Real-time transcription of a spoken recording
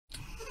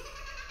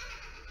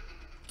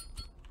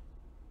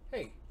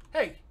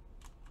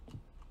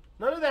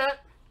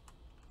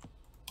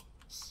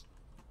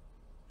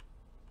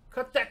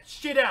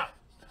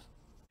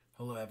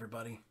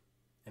everybody,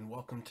 and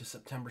welcome to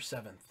September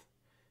 7th.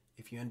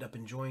 If you end up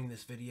enjoying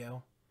this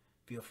video,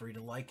 feel free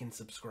to like and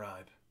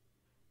subscribe,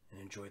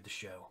 and enjoy the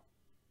show.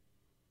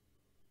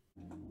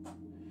 I'm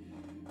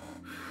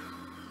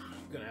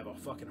gonna have a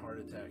fucking heart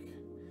attack.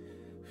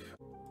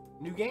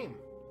 New game.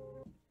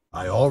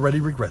 I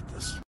already regret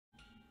this.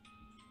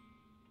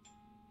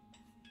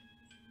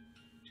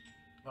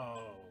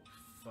 Oh,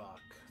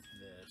 fuck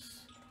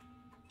this.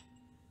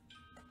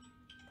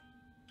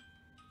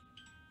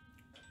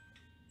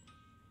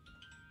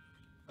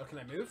 Oh, can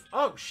I move?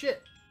 Oh,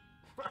 shit!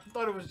 I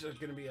thought it was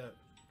just gonna be a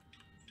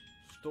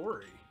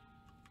story.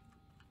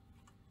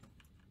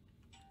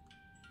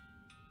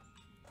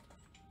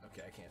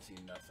 Okay, I can't see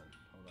nothing.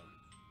 Hold on.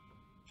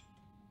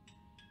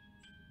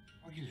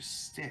 I'll get a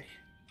stick.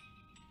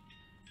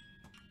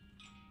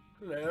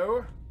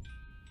 Hello?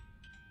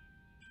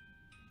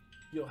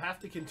 You'll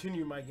have to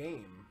continue my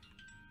game.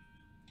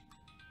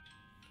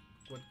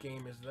 What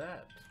game is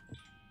that?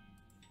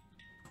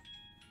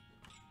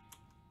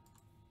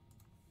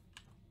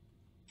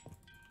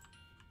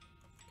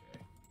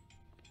 Okay.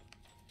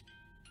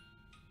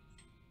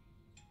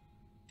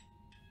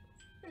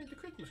 Hey, the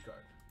Christmas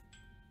card.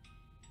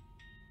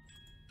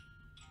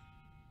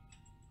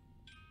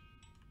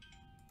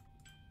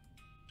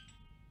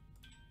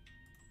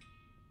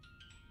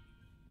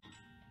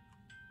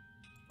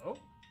 Oh.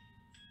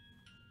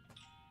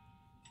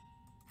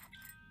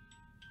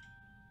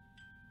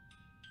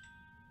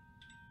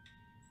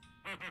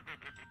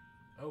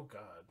 Oh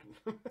God.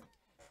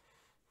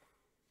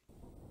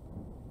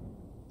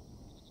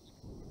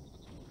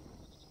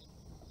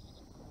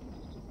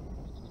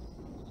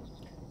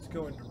 It's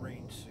going to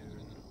rain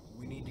soon.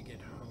 We need to get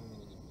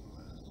home.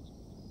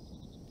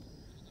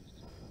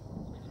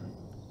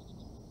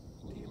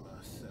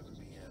 Dima, 7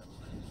 p.m.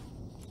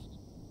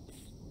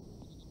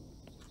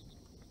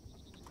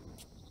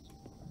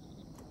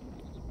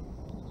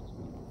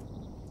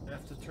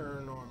 Have to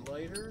turn on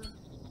lighter.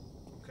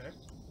 Okay.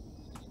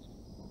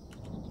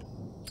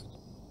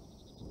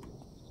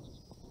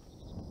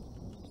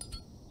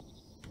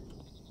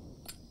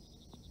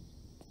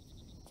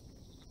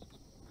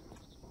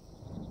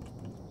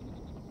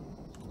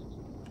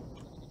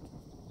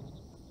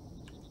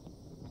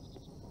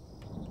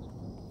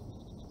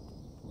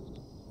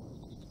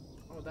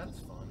 Oh, that's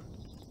fun.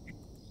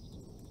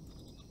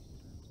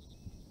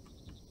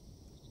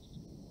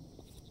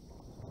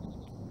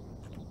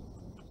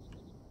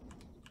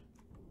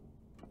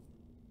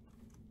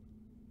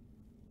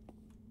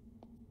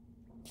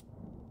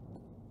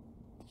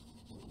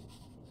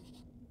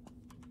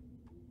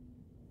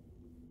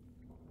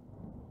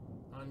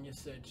 Anya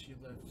said she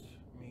left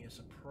me a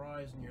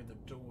surprise near the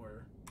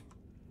door.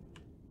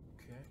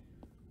 Okay.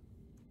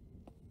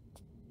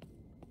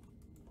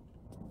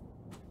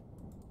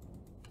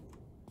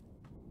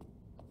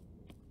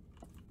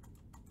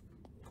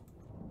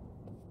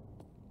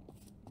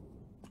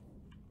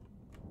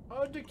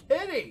 Oh, the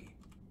kitty!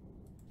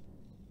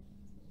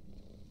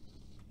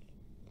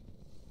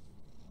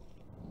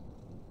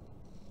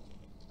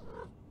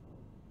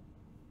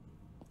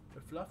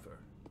 The fluffer.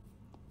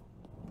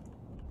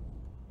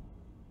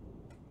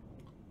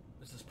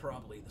 This is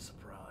probably the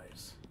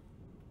surprise.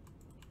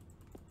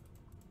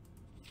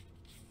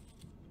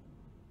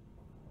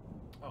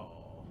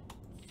 Oh.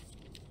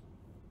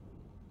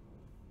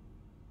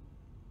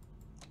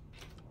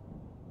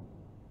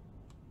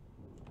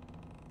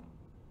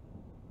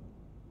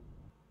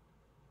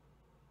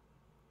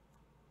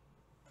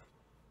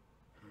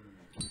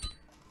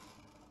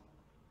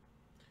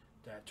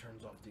 Dad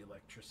turns off the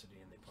electricity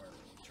in the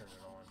apartment. We turn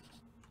it on.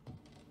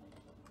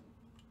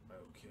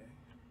 Okay.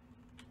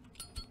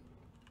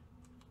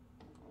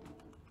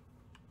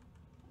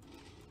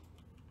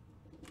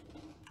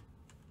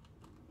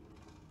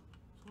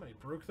 Somebody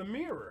broke the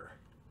mirror.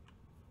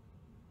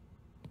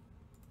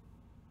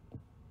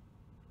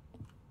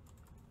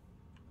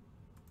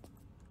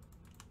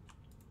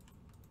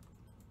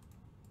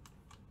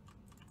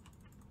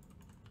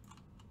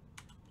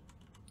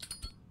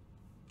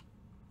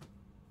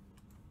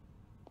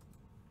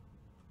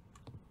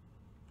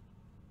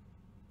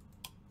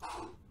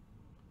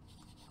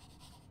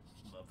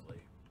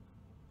 Lovely.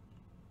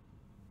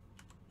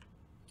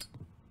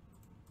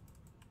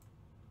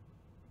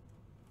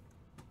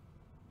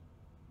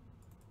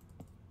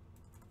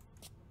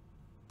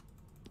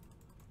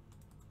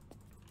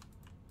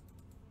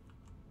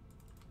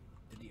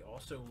 Did he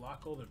also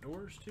lock all the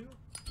doors too?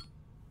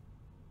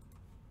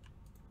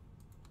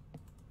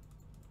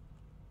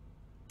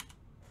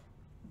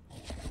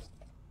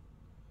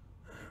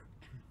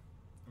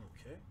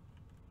 Okay.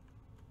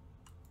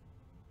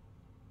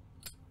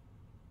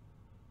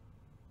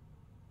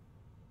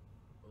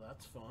 Well,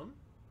 that's fun.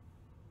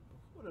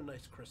 What a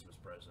nice Christmas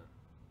present.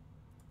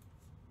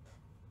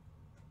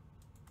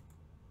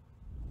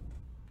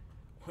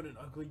 What an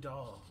ugly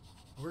doll.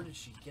 Where did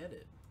she get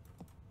it?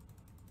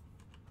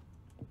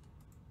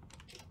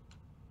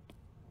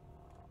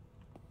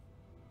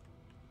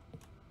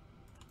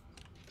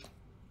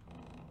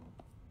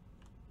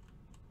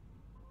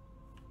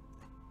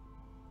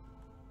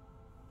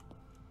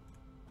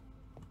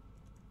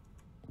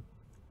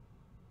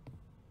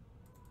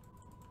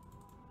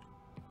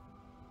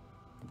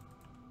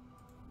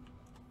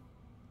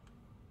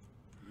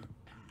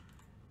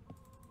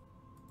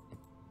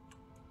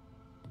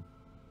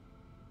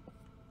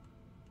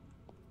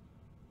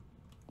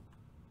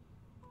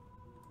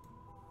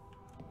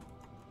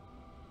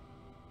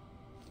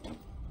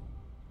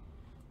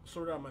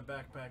 sort out my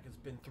backpack. It's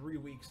been 3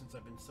 weeks since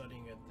I've been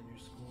studying at the new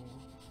school.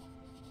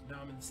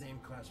 Now I'm in the same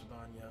class with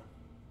Anya.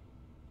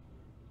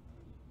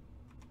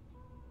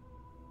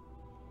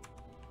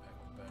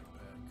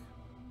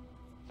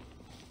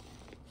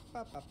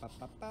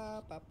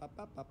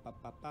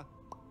 Backpack.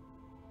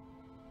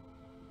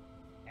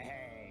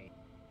 Hey.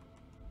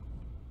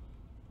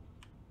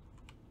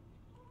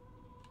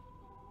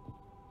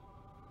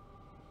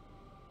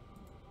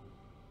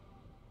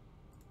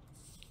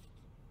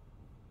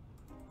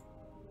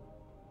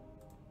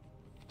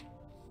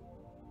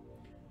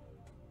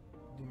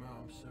 Dima,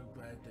 I'm so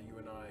glad that you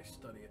and I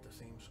study at the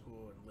same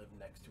school and live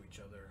next to each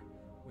other.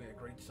 We had a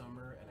great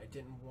summer, and I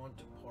didn't want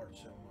to part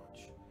so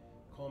much.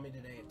 Call me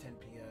today at 10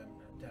 p.m.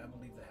 Dad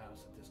will leave the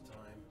house at this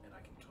time, and I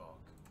can talk.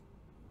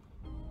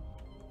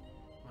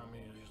 Mommy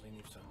usually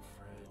leaves some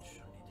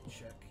fridge. I need to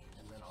check,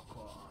 and then I'll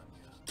call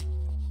Anya.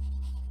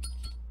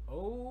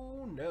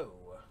 Oh no.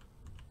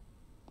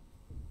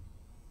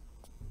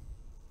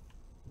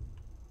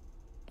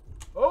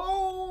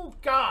 Oh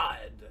God.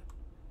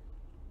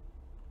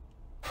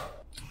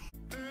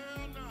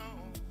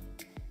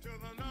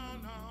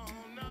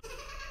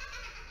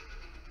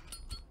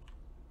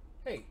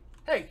 Hey,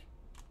 hey!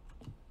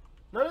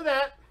 None of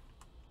that!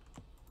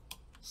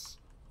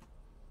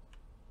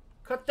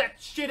 Cut that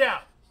shit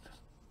out!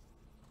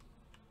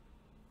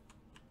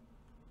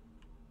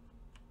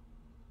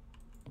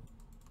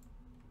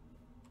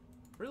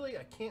 Really?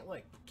 I can't,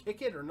 like,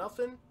 kick it or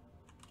nothing?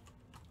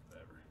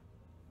 Whatever.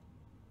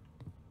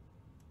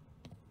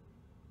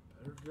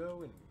 Better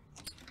go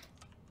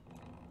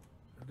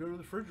to the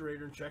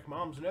refrigerator and check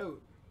Mom's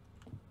note.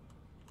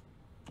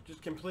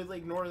 Just completely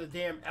ignore the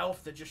damn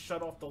elf that just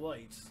shut off the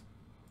lights.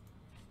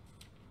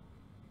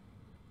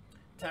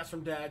 Task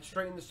from Dad: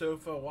 straighten the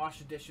sofa, wash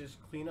the dishes,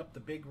 clean up the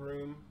big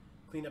room,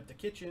 clean up the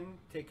kitchen,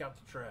 take out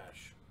the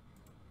trash.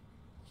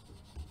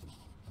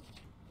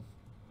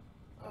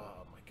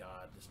 Oh my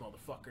God, this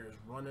motherfucker is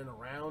running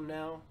around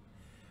now.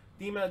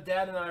 Dima,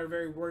 Dad and I are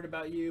very worried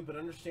about you, but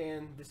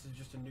understand this is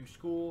just a new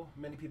school.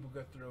 Many people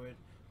go through it.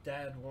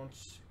 Dad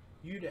wants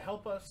you to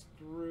help us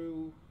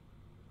through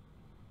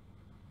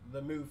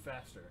the move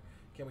faster.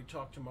 Can we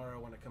talk tomorrow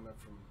when I come up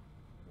from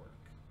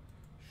work?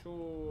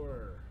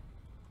 Sure.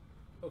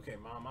 Okay,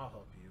 Mom, I'll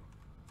help you.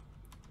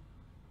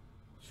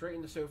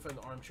 Straighten the sofa and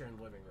the armchair in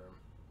the living room.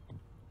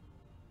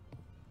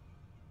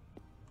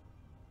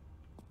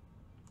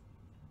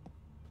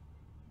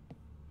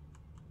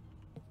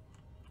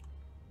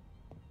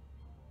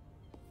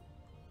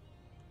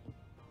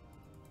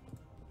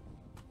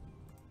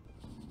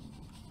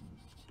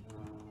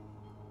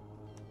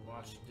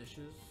 Wash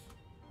dishes.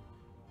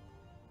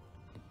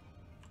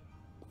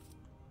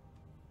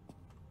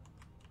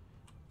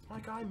 Is my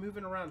guy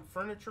moving around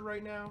furniture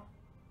right now?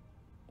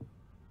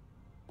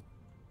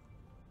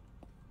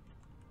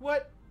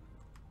 What?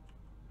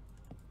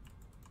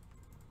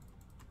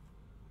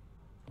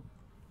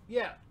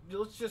 Yeah,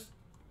 let's just...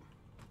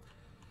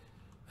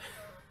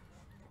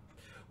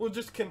 we'll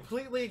just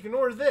completely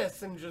ignore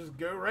this and just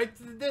go right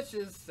to the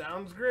dishes.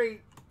 Sounds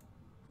great.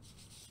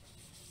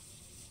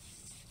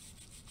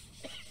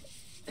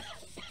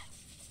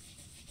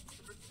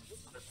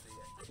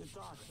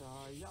 Итак,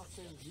 я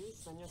стою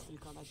здесь на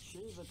несколько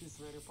ночей,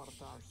 записывая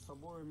репортаж. С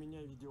собой у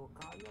меня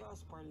видеокамера,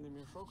 спальный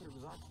мешок,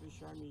 рюкзак с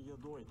вещами и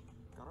едой.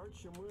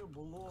 Короче, мы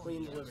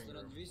блогеры.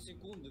 На 2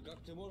 секунды, как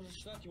ты можешь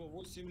ждать его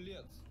 8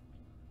 лет?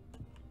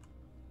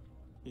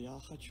 Я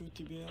хочу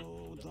тебе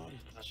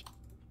ударить.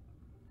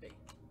 Hey,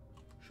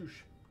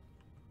 shush.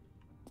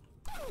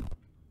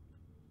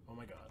 Oh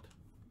my God.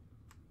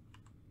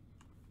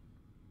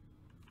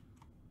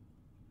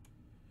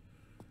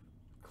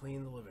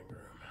 Clean the living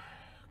room.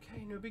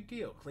 Okay, no big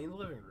deal. Clean the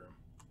living room.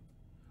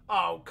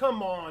 Oh,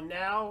 come on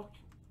now.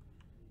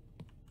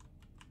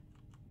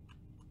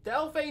 The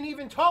elf ain't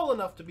even tall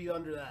enough to be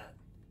under that.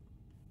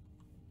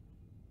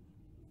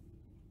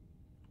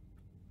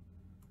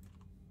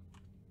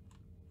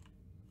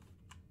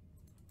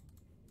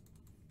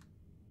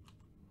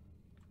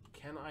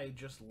 Can I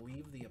just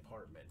leave the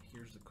apartment?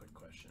 Here's the quick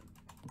question.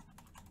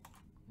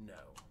 No.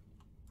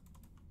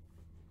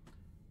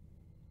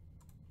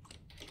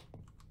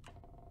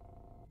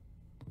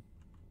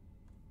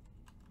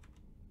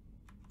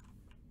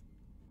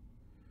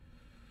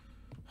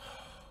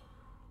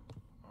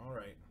 All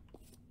right.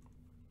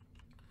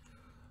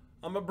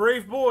 I'm a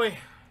brave boy.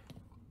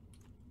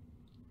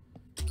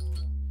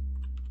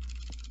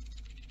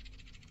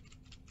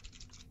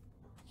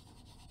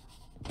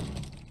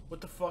 What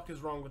the fuck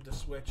is wrong with the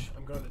switch?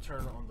 I'm going to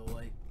turn on the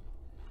light.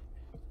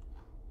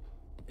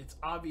 It's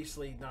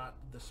obviously not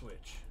the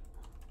switch.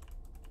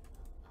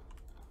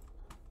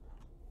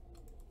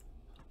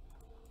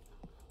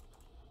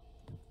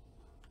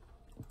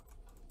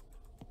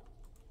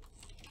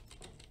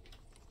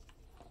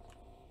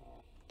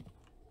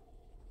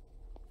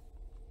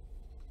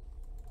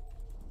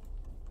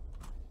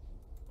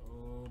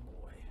 Oh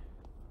boy.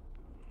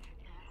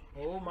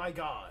 Oh my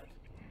God.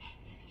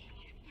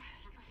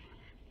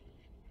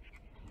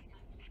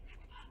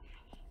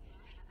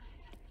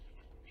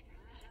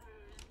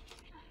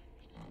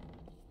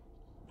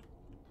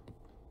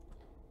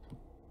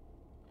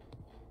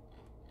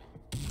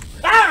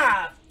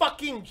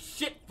 fucking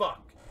shit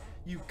fuck!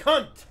 You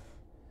cunt!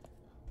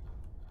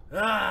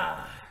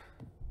 Ah!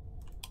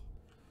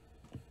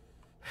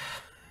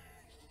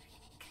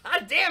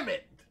 God damn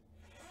it!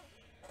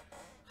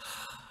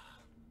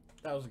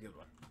 That was a good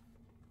one.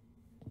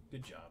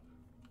 Good job.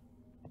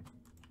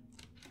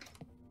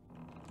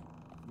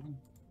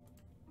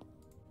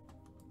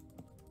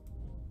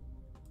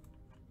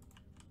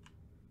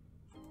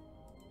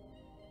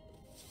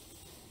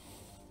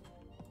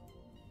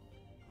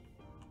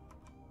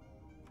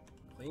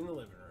 Clean the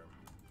living room.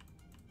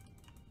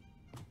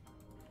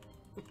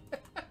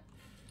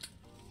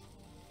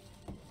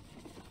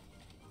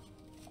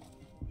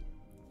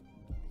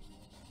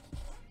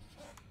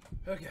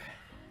 Okay.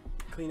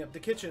 Clean up the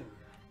kitchen.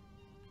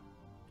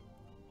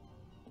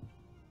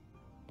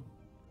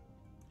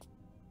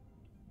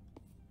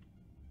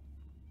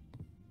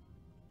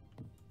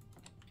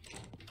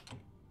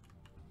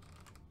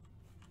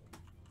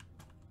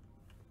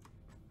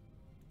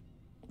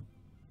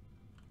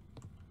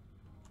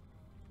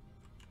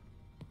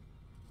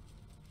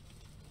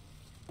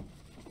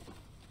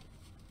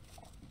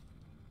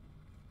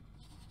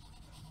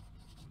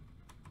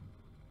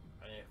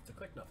 To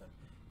click nothing.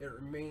 It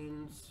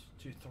remains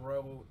to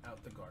throw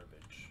out the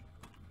garbage.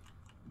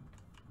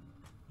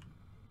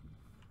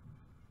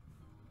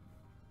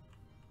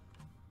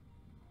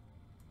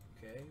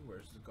 Okay,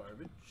 where's the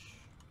garbage?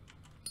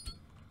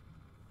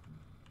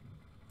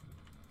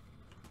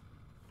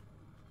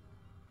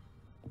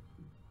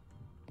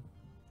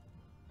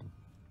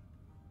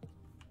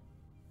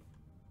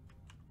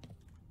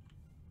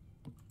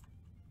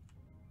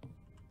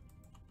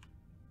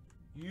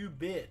 You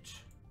bitch.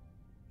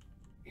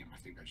 Damn, I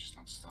think I just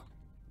unstuck.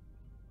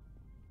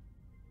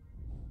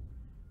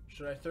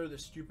 Should I throw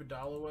this stupid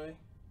doll away?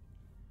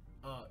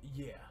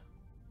 Yeah.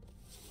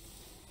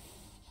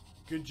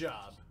 Good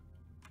job.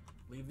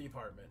 Leave the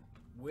apartment.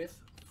 With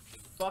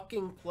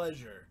fucking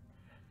pleasure.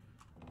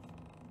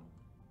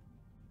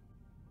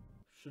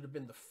 Should have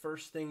been the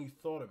first thing you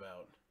thought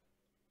about.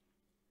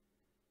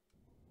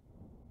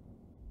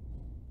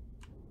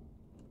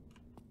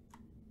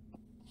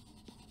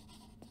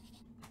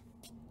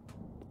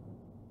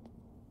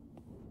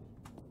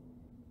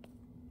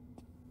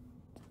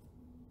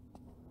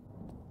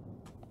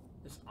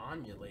 This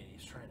Anya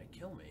lady's trying to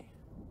kill me.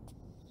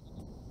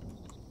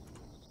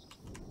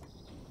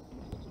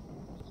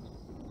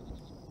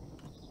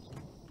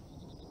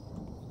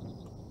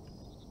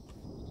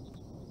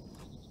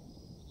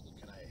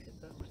 Can I hit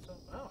that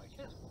myself? Oh, I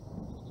can.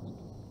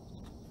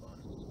 Fun.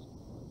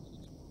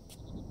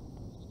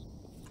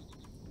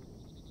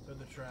 Throw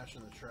the trash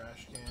in the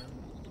trash can.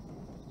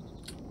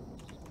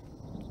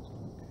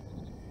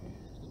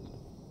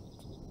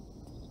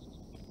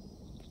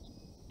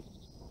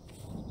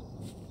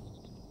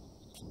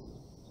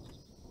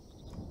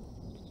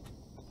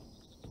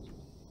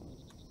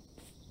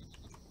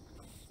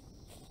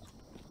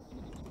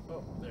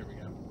 Oh, there we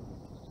go.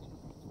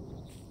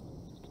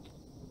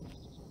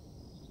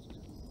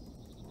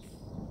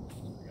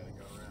 I gotta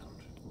go around.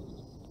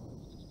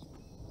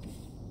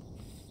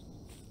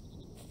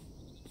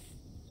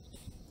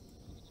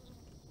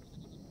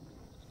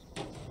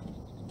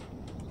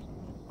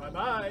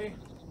 Bye-bye.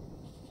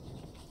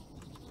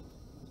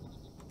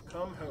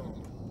 Come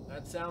home.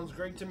 That sounds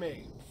great to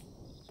me.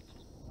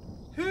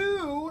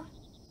 Who?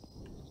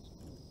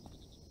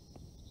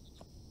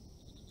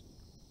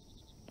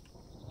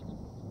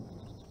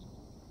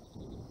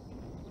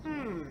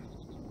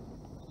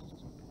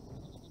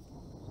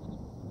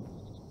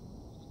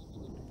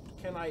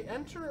 Can I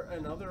enter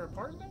another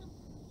apartment?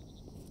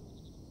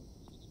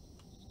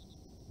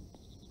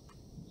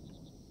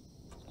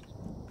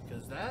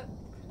 Because that...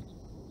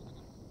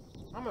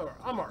 I'm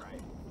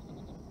alright.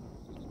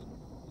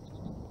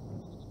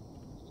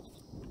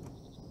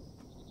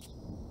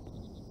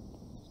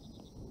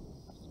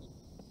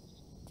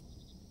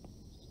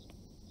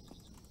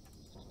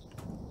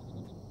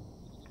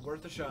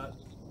 Worth a shot.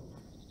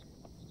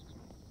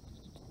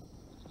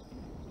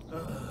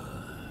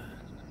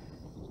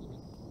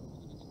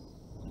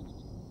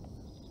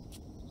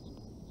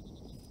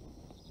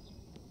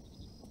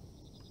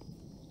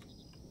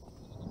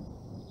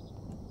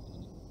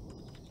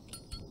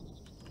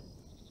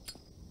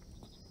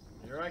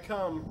 Here I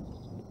come.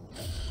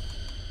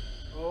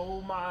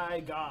 Oh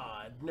my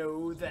god,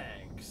 no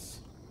thanks.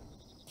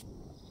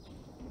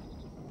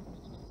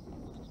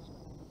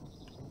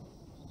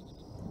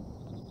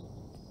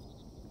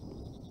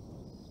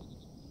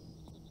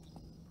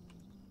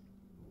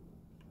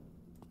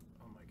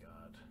 Oh my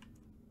god.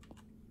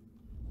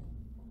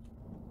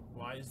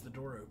 Why is the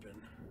door open?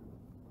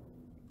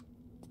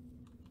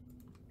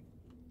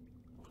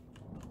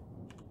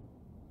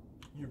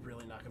 You're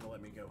really not going to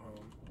let me go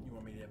home? You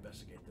want me to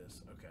investigate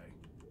this? Okay.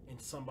 In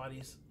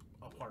somebody's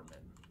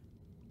apartment.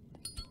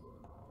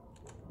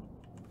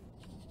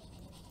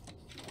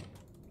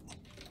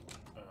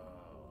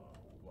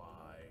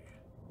 Why?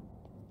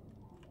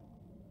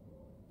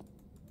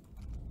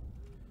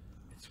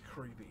 It's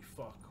creepy.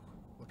 Fuck.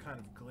 What kind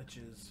of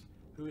glitches?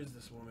 Who is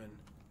this woman?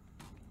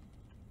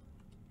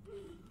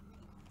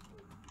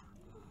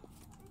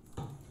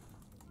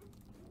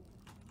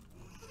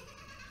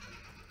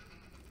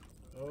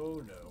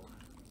 Oh no.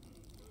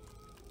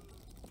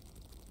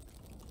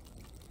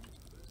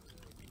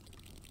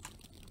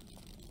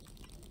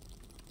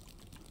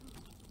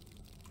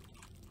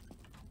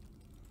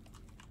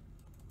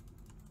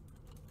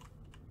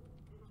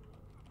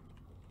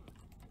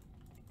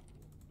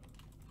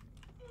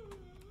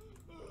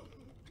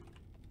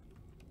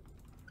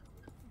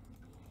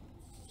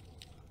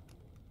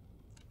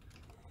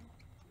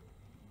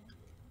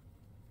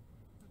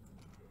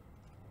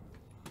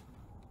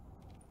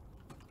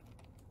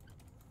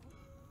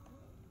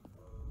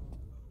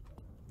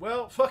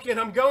 Well, fuck it,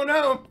 I'm going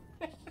home.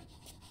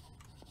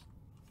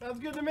 Sounds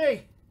good to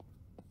me.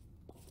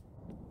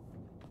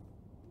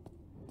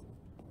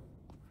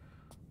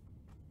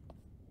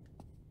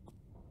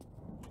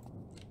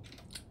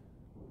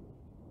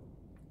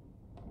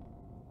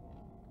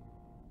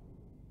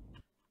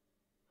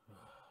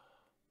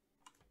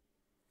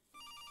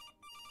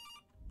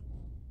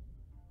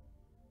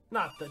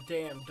 Not the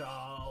damn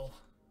doll.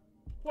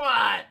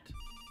 What?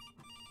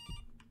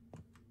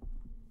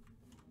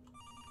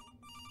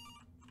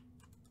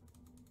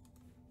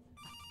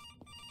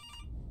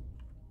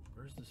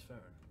 Where's this phone?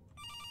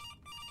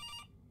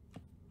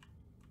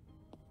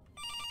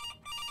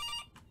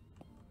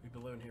 We've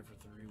been living here for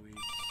 3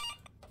 weeks.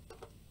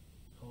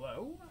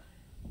 Hello?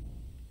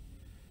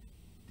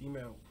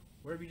 Demo,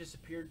 where have you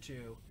disappeared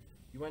to?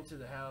 You went to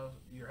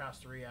your house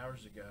 3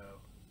 hours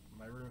ago.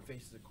 My room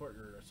faces the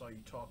courtyard. I saw you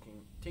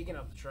taking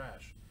out the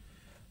trash.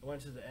 I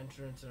went to the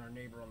entrance and our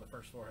neighbor on the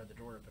first floor had the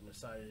door open,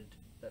 decided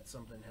that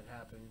something had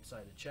happened,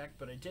 decided to check,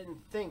 but I didn't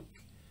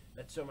think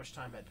that so much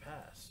time had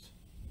passed.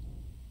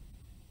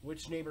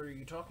 Which neighbor are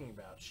you talking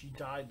about? She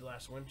died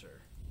last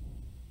winter.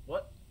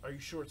 What? Are you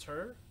sure it's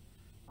her?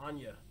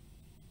 Anya,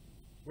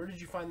 where did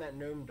you find that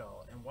gnome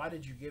doll, and why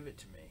did you give it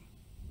to me?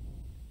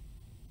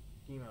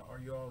 Dima, are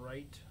you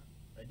alright?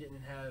 I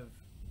didn't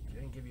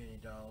give you any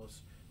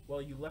dolls.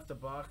 Well, you left a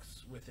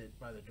box with it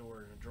by the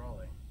door in a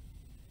drawing.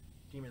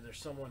 Dima, there's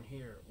someone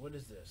here. What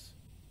is this?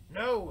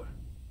 No!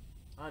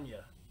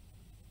 Anya,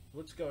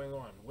 what's going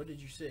on? What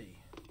did you see?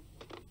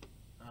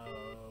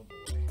 Oh,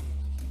 boy.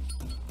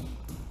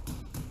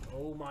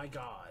 Oh, my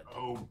God.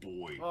 Oh,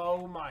 boy.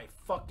 Oh, my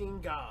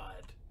fucking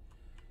God.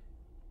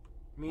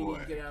 Me need Boy.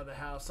 to get out of the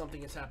house.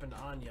 Something has happened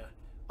to Anya.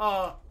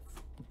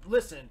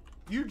 Listen.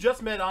 You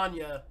just met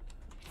Anya.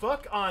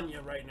 Fuck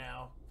Anya right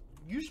now.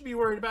 You should be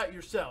worried about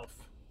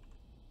yourself.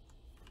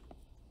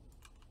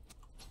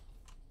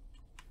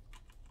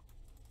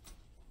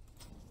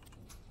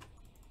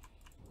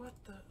 What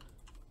the...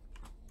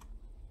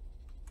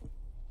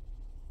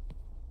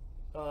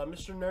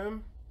 Mr.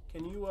 Gnome,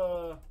 can you,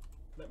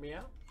 let me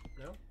out?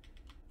 No?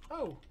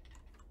 Oh.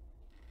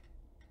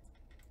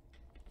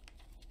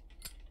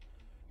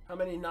 How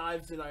many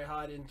knives did I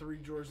hide in 3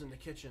 drawers in the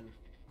kitchen?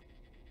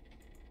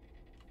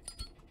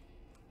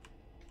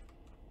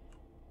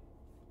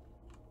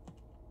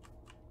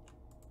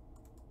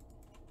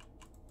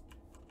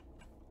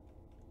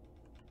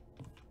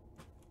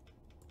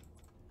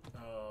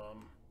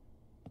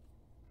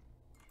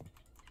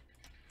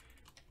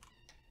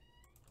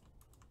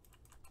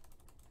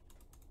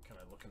 Can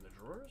I look in the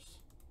drawers?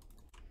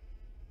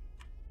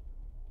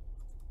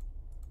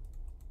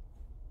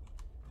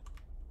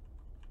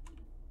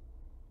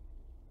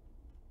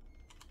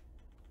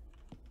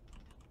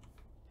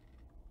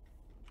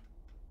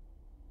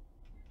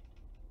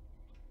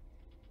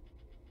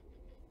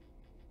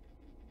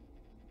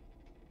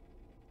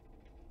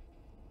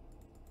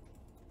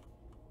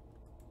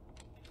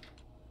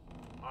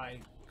 I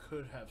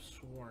could have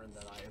sworn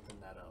that I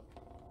opened that up.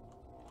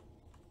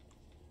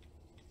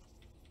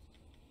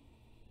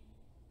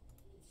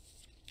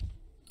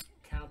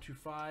 Count to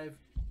 5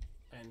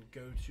 and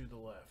go to the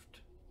left.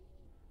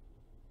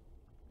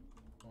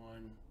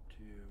 1,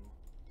 2,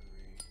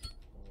 3,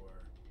 4,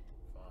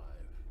 5.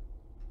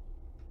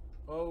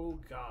 Oh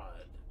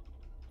God.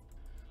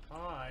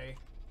 Hi.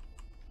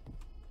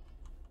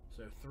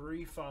 So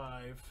 3,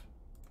 5,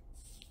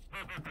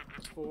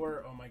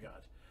 4. Oh my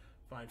God.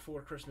 Find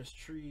 4 Christmas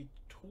tree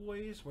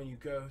toys when you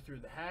go through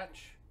the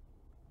hatch.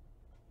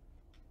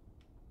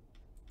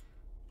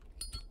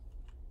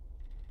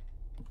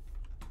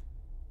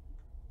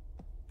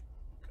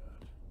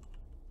 God.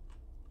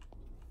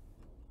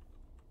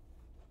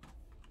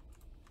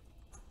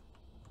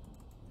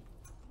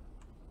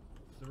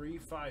 3,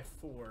 5,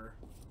 4.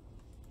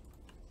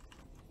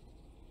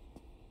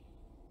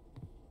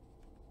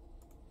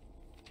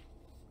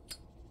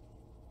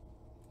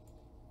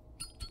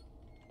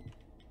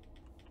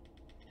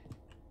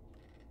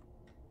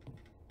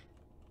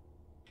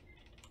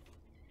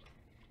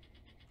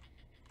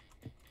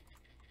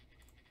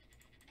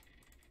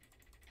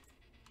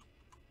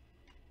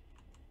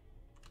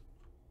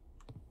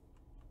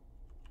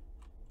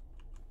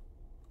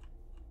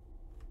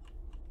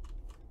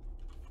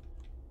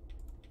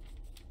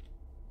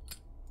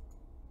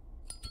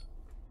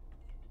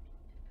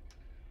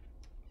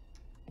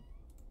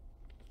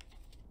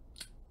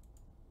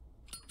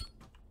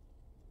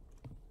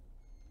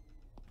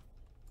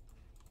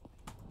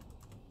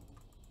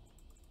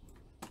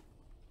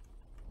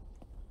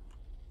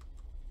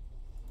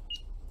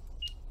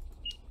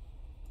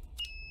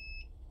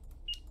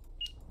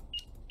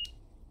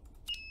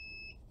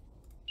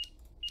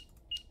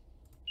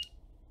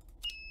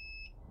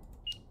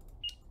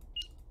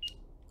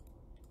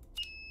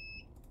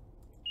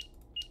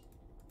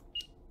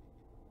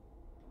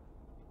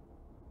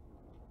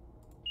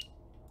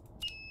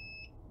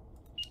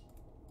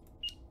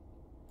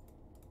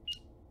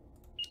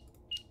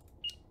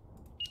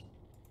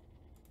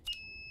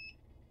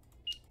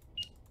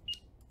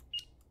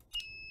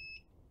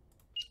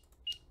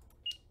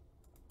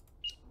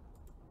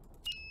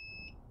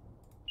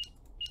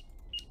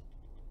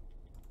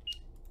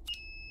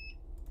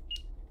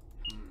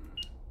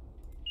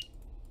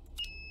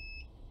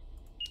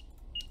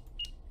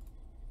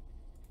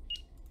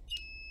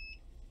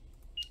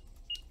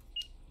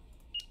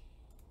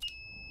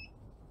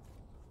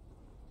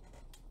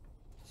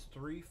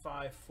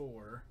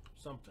 354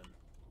 something.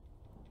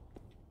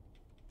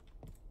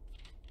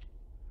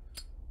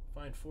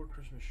 Find 4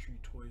 Christmas tree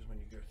toys when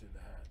you go through the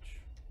hatch.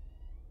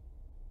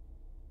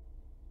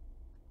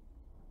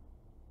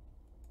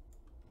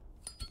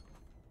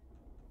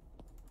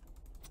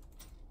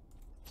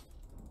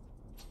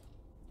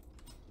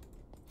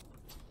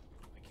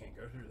 I can't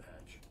go through the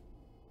hatch.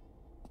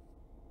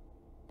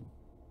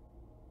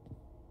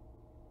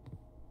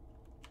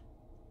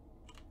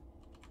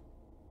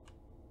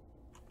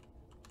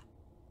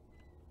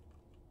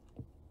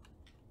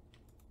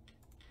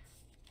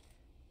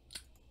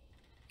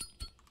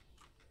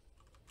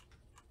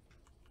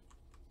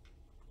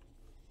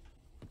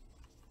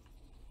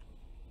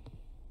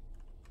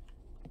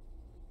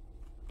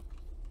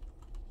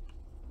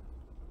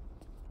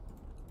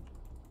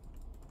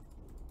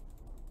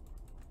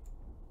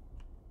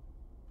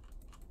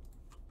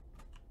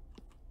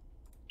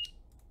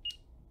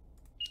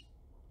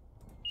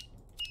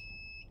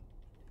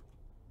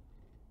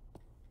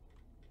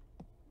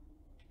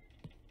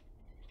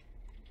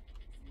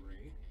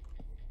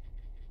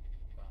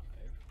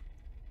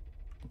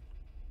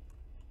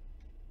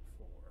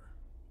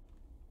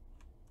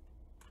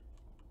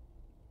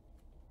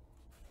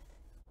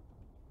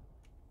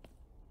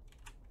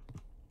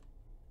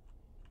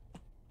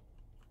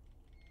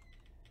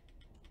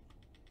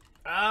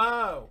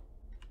 Oh!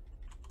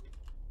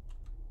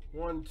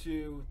 1,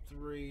 2,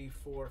 3,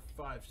 4,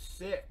 5,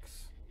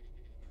 6.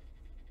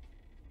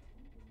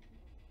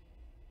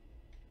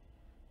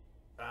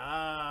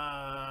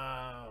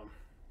 Ah,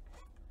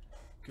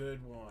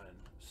 good one.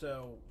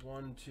 So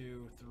 1,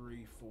 2,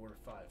 3, 4,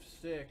 5,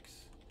 6.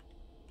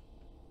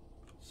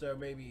 So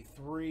maybe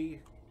 3,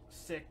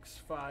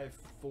 6, 5,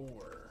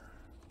 4.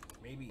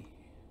 Maybe.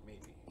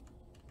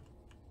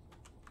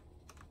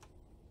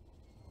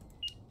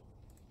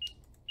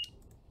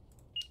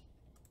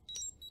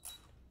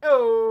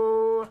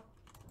 Oh!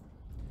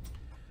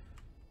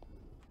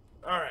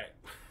 Alright.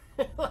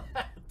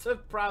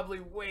 Took probably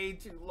way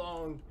too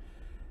long.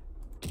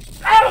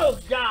 Oh,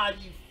 God,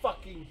 you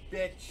fucking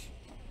bitch.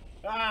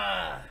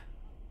 Ah.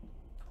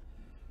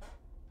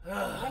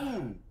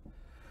 Oh!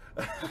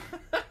 That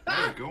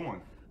was a good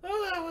one.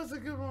 Oh, that was a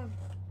good one.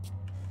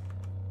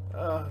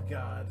 Oh,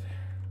 God.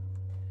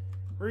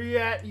 Where you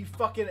at, you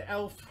fucking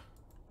elf?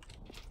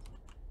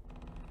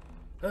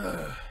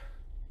 Ugh.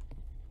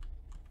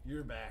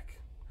 You're back.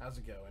 How's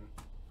it going?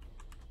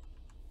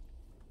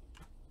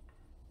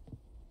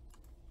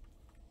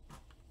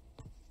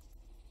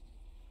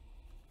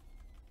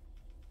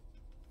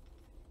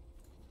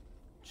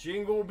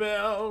 Jingle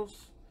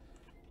bells,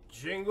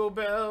 jingle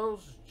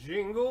bells,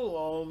 jingle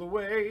all the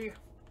way.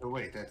 Oh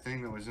wait, that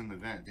thing that was in the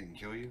vent didn't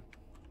kill you?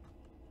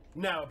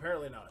 No,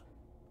 apparently not.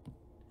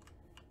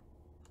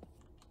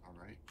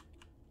 Alright.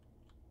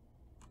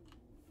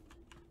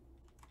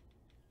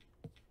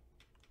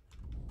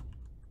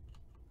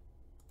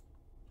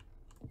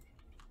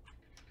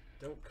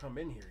 Don't come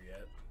in here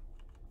yet.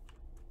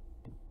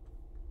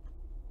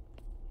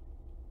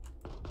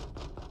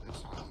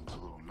 This island's a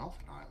little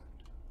nothing island.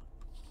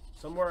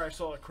 Somewhere I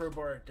saw a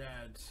crowbar at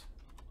Dad's.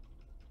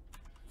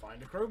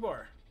 Find a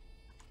crowbar.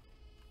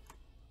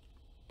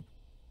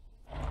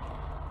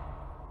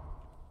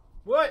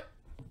 What?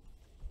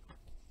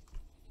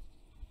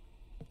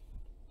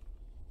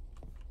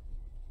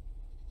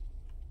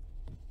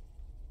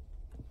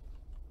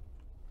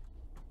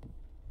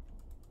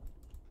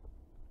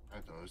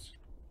 That does.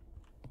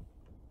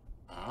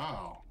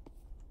 Oh.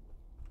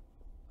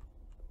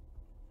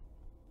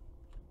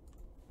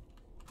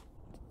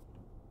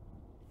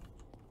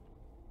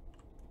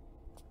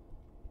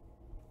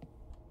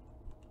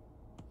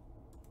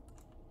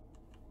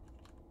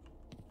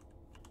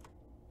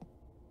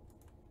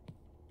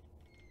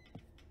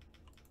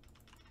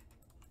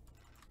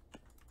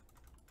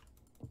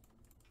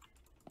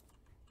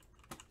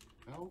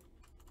 No.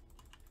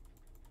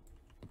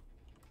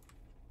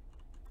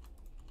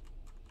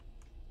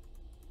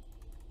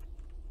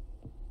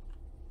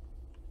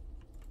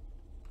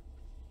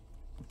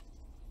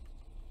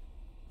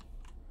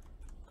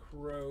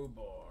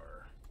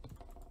 Crowbar.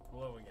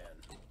 Hello again.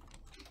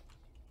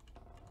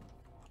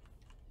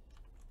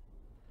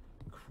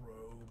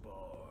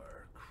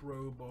 Crowbar.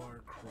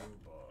 Crowbar. Crowbar.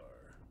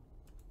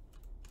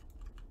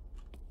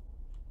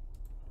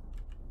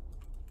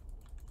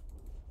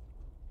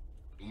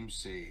 Game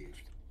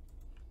saved.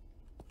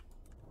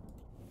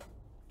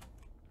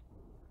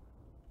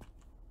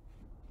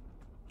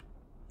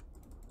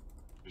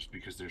 Just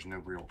because there's no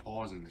real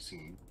pause in the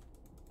scene.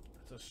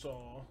 That's a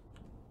saw.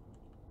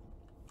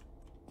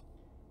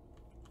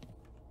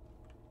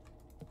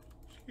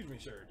 Excuse me,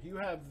 sir. Do you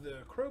have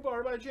the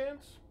crowbar by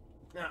chance?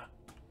 Nah.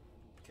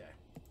 Okay.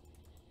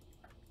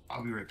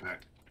 I'll be right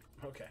back.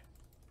 Okay.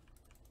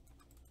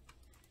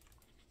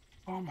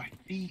 Oh, my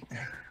feet.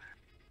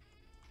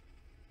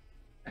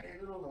 Hey,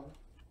 hold on.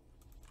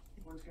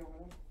 What's going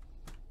on?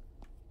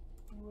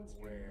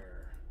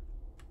 Where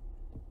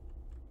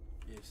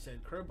is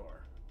said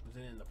crowbar? Was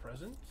it in the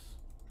presents?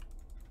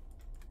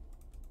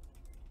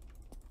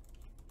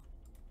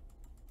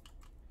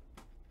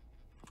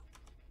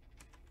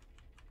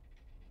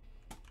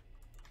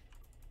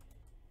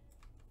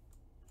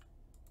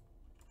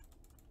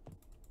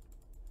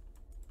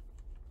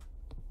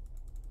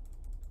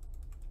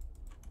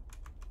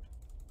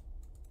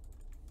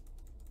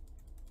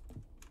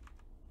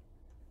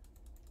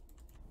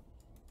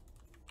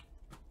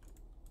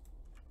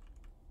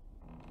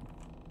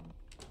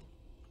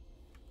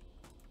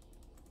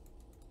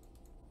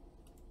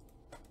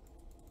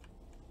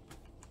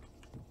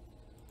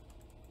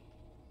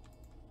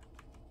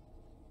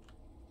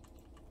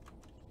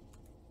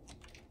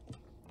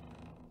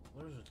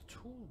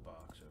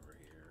 toolbox over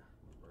here,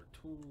 or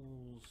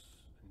tools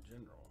in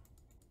general.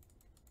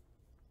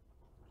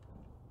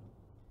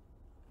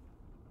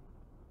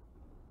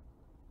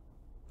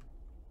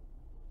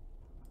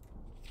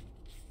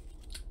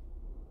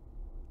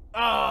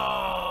 Oh!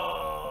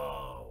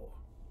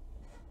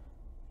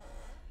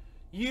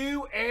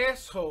 You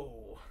asshole!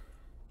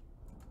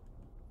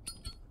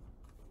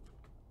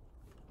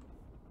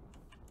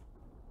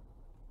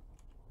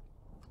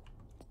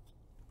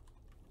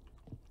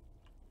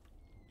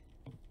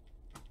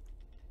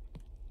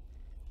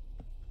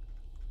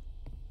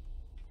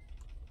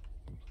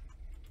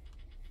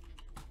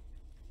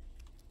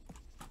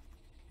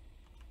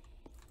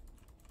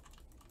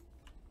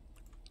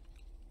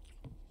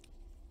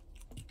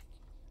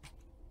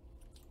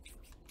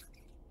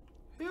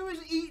 Who is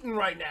eating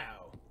right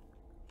now?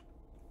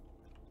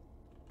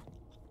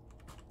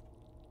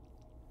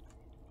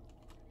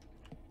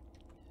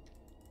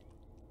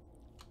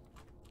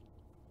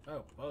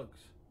 Oh, bugs.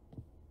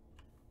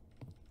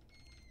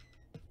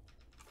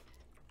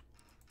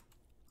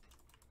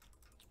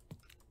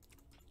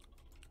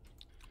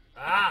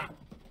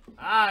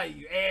 Ah,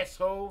 you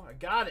asshole. I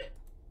got it.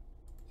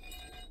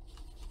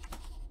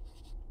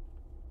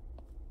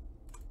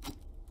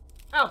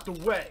 Out the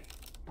way.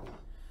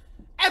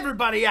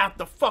 Everybody out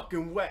the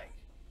fucking way.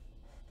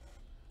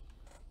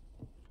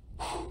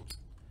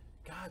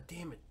 God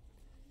damn it.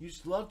 You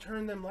just love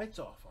turning them lights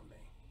off on me.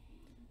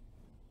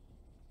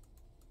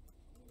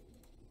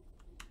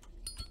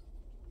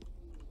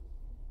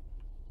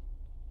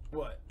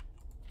 What?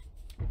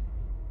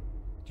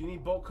 Do you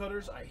need bolt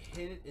cutters? I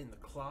hid it in the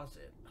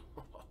closet.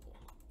 Of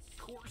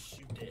course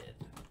you did.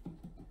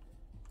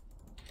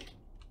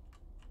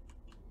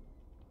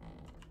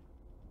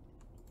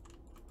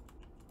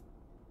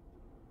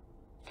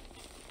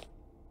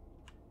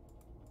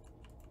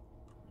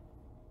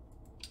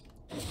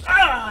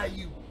 Ah,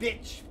 you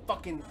bitch,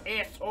 fucking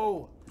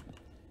asshole.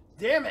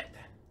 Damn it.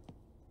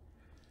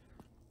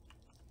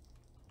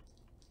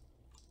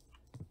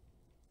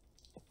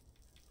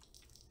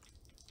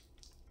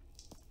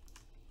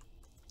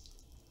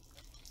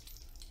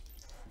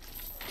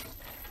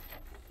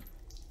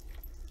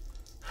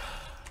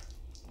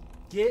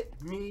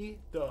 Get me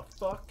the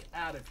fuck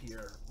out of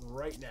here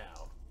right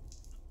now.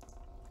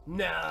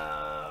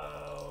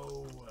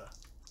 No.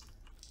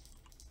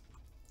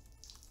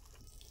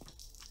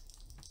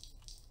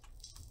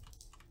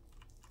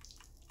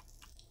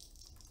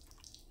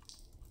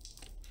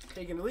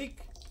 Taking a leak.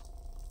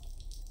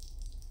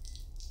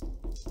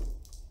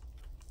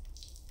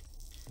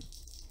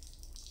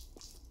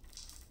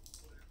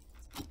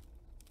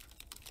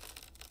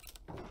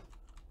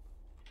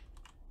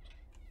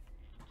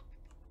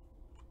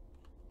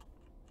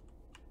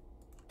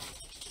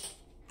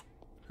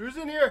 Who's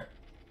in here?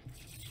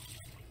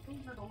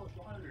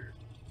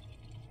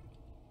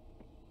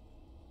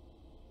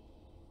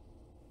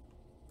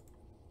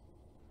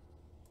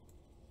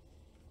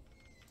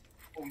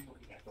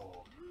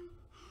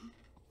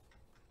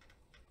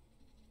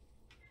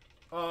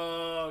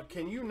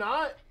 Can you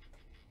not?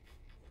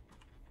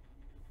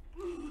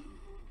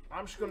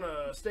 I'm just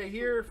gonna stay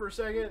here for a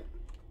second.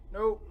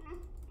 Nope.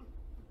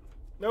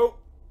 Nope.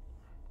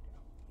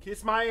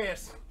 Kiss my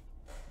ass.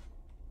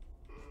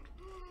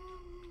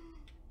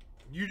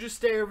 You just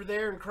stay over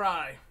there and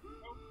cry.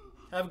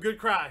 Have a good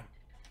cry.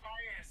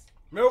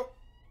 Nope.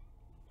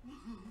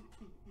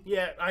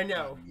 Yeah, I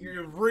know.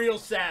 You're real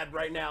sad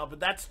right now, but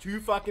that's too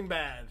fucking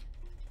bad.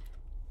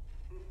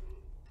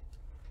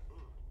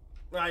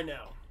 I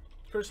know.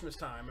 Christmas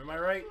time, am I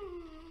right?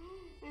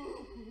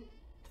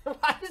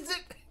 Why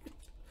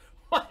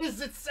does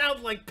it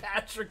sound like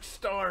Patrick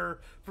Star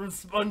from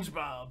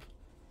SpongeBob?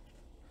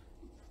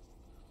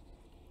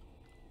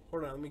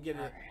 Hold on, let me get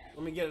it.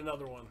 Let me get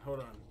another one.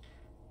 Hold on.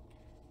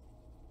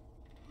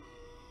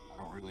 I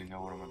don't really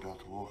know what I'm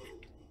about to watch.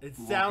 It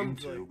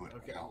sounds into, like but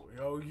okay. no.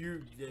 Oh,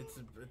 you. It's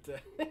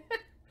a.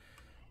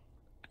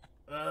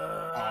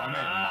 Oh, I'm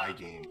at my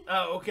game.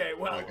 Oh, okay.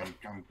 Well, Like,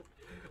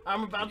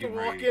 I'm about to getting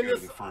walk ready to go into.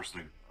 to the first,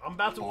 like, I'm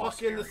about to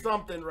boss walk into area.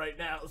 something right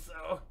now.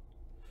 So.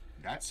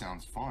 That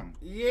sounds fun.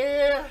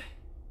 Yeah.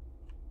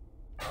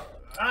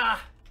 I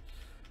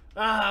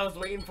was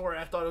waiting for it.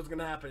 I thought it was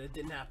gonna happen. It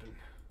didn't happen.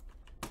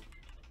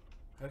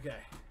 Okay.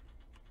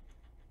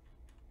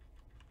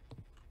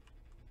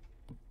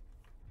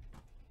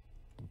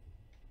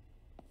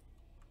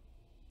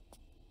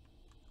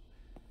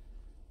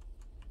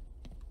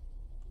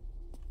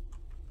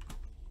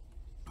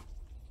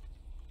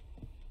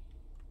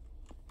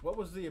 What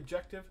was the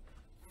objective?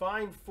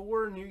 Find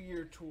 4 New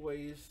Year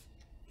toys.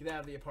 Get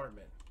out of the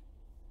apartment.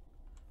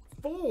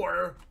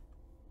 4?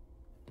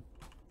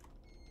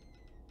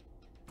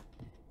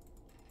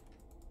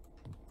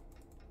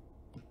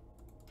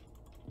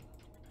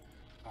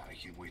 I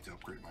can't wait to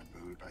upgrade my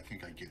boat. I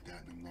think I get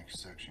that in the next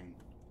section.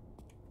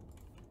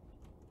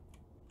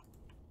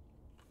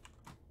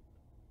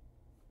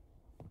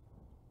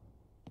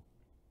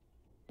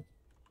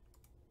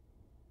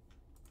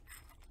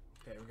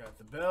 Okay, we got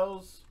the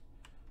bells.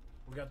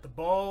 We got the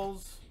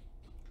balls.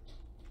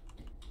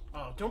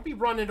 Oh, don't be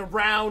running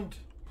around.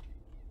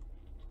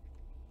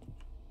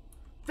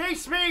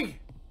 Face me!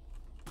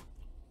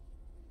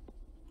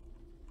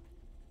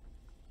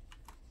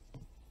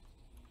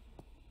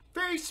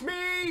 Face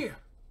me!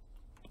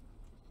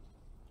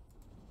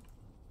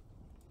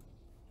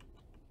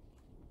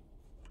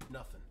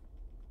 Nothing.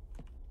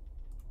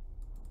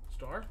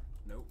 Star?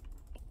 Nope.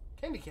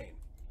 Candy cane.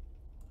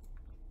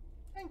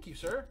 Thank you,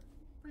 sir.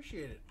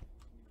 Appreciate it.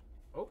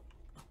 Oh.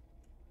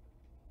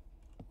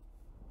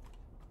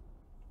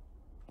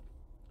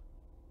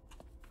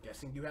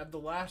 Guessing you have the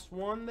last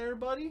one there,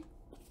 buddy?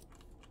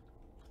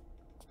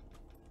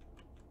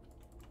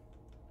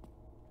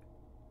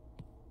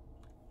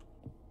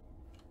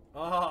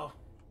 Oh.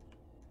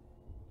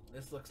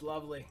 This looks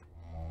lovely.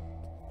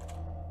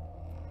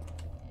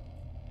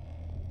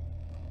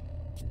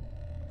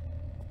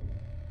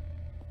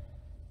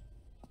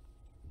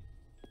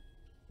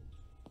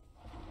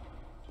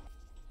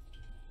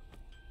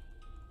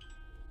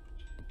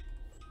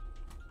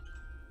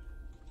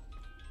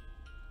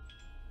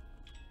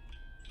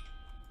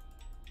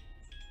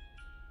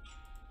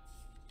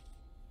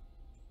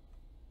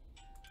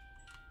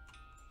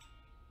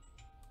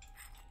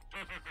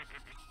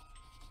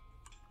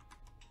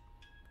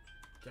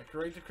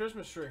 Decorate the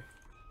Christmas tree.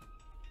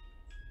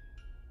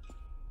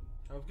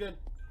 Sounds good.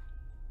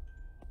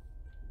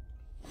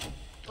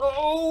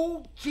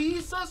 Oh,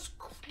 Jesus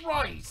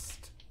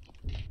Christ!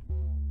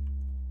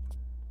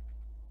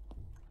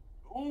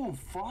 Oh,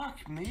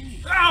 fuck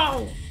me.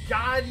 Oh,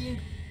 God, you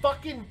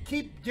fucking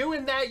keep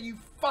doing that, you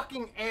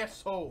fucking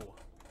asshole.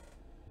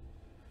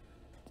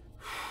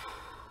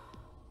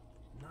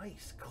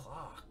 Nice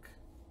clock.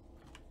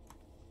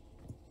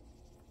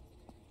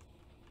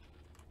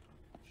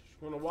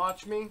 Just wanna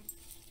watch me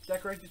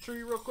decorate the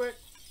tree real quick?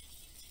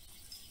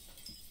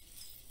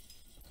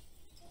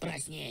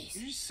 Did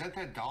you set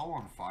that doll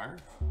on fire?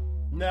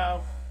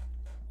 No.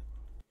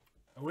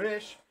 I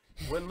wish.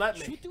 Wouldn't let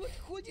Что me. ты вот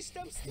ходишь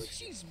там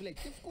стучишь, блядь?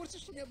 Ты в курсе,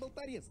 что у меня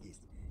болторез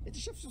есть? Это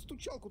сейчас всю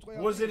стучалку твоя...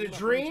 Was it a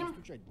dream?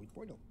 Стучать будет,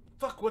 понял?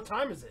 Fuck, what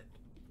time is it?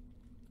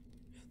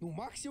 Ну,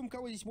 максимум,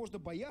 кого здесь можно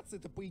бояться,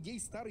 это, по идее,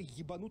 старый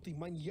ебанутый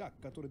маньяк,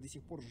 который до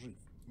сих пор жив.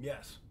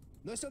 Yes.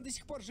 Но если он до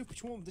сих пор жив,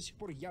 почему он до сих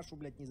пор Яшу,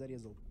 блядь, не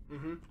зарезал?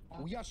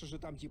 У Яши же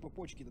там, типа,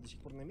 почки-то до сих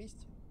пор на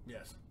месте.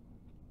 Yes.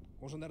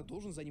 Он же, наверное,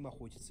 должен за ним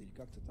охотиться, или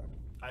как-то так.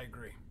 I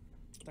agree.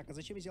 Так, а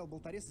зачем я взял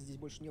болторез, здесь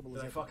больше не было? Did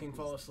I за этого fucking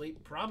болтореза? fall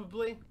asleep?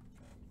 Probably.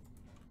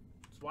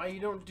 That's why you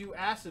don't do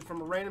acid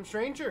from a random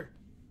stranger.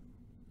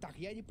 Так,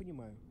 я не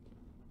понимаю.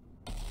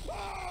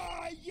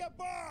 А,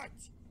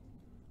 ебать!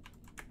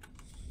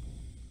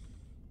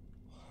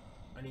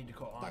 I need to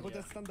call Так, вот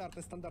Anya.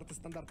 это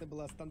стандартная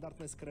была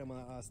стандартная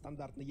скрэма,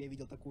 стандартная, я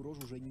видел такую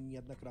рожу уже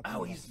неоднократно.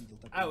 Oh, не раз he's. видел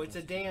такую Oh, it's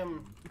a ужасную.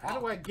 damn. How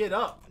do I get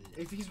up?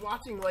 If he's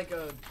watching like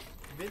a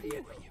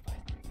video.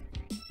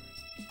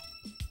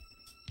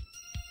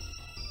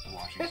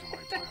 Watching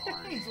somebody play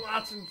hard. He's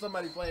watching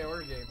somebody play a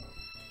horror game.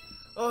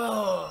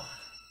 Oh,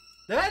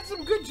 that had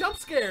some good jump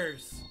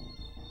scares.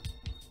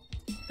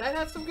 That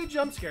had some good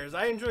jump scares.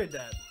 I enjoyed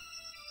that.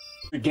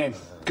 Good game.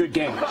 Good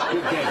game.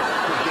 Good game.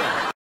 Good game.